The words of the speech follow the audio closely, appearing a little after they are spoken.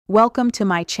Welcome to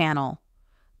my channel.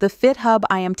 The Fit Hub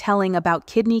I am telling about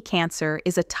kidney cancer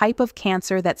is a type of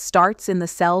cancer that starts in the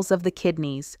cells of the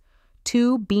kidneys,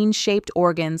 two bean-shaped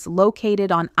organs located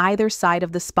on either side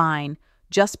of the spine,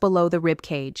 just below the rib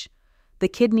cage. The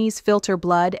kidneys filter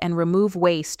blood and remove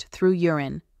waste through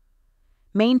urine.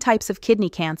 Main types of kidney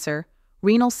cancer: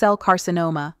 renal cell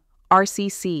carcinoma,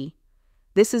 RCC.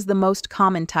 This is the most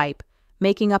common type,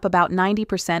 making up about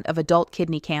 90% of adult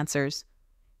kidney cancers.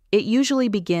 It usually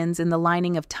begins in the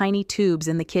lining of tiny tubes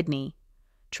in the kidney.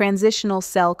 Transitional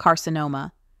cell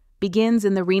carcinoma begins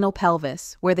in the renal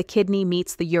pelvis, where the kidney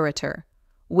meets the ureter.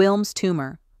 Wilms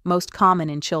tumor, most common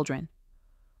in children.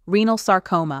 Renal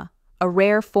sarcoma, a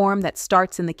rare form that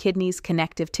starts in the kidney's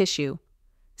connective tissue.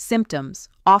 Symptoms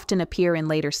often appear in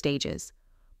later stages: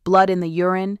 blood in the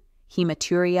urine,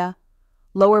 hematuria,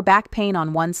 lower back pain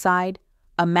on one side,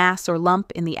 a mass or lump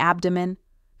in the abdomen,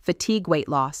 fatigue, weight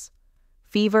loss.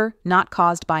 Fever not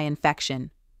caused by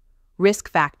infection. Risk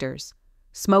factors: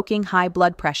 smoking, high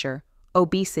blood pressure,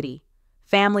 obesity,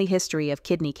 family history of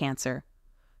kidney cancer.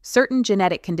 Certain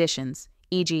genetic conditions,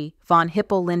 e.g. von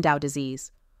Hippel-Lindau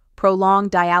disease.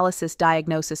 Prolonged dialysis,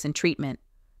 diagnosis and treatment.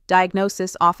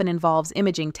 Diagnosis often involves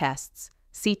imaging tests,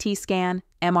 CT scan,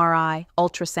 MRI,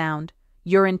 ultrasound,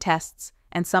 urine tests,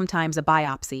 and sometimes a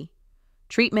biopsy.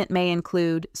 Treatment may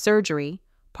include surgery,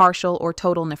 partial or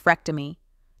total nephrectomy,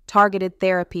 targeted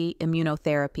therapy,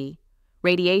 immunotherapy,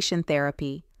 radiation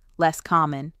therapy, less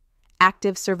common,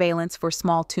 active surveillance for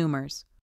small tumors.